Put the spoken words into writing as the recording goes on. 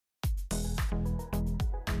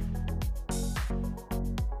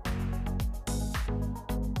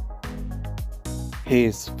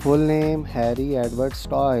His full name Harry Edward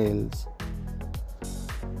Stiles.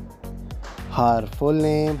 Her full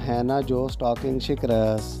name Hannah Jo Stocking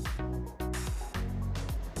Shikras.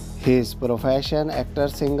 His profession actor,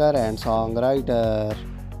 singer and songwriter.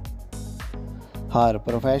 Her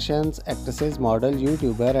professions actress, model,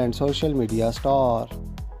 YouTuber and social media star.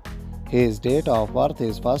 His date of birth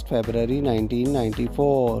is 1st February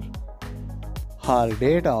 1994. Her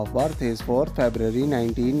date of birth is 4th February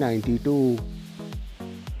 1992.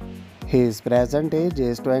 His present age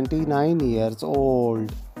is 29 years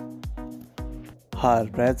old. Her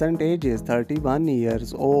present age is 31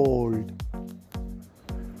 years old.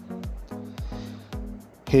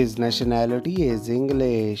 His nationality is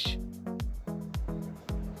English.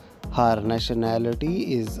 Her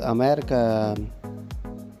nationality is American.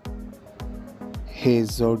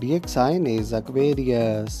 His zodiac sign is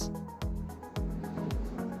Aquarius.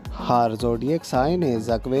 Her zodiac sign is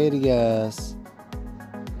Aquarius.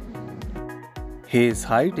 His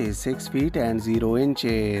height is 6 feet and 0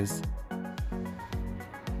 inches.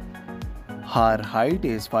 Her height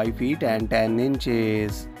is 5 feet and 10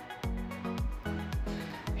 inches.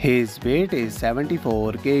 His weight is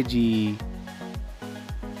 74 kg.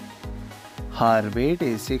 Her weight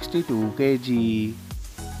is 62 kg.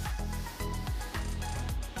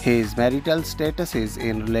 His marital status is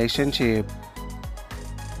in relationship.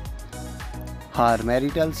 Her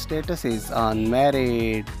marital status is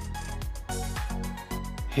unmarried.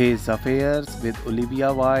 His affairs with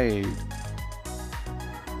Olivia Wilde.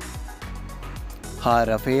 Her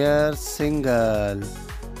affairs single.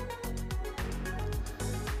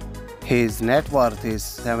 His net worth is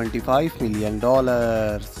 $75 million.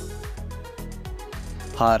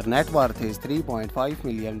 Her net worth is $3.5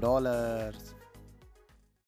 million.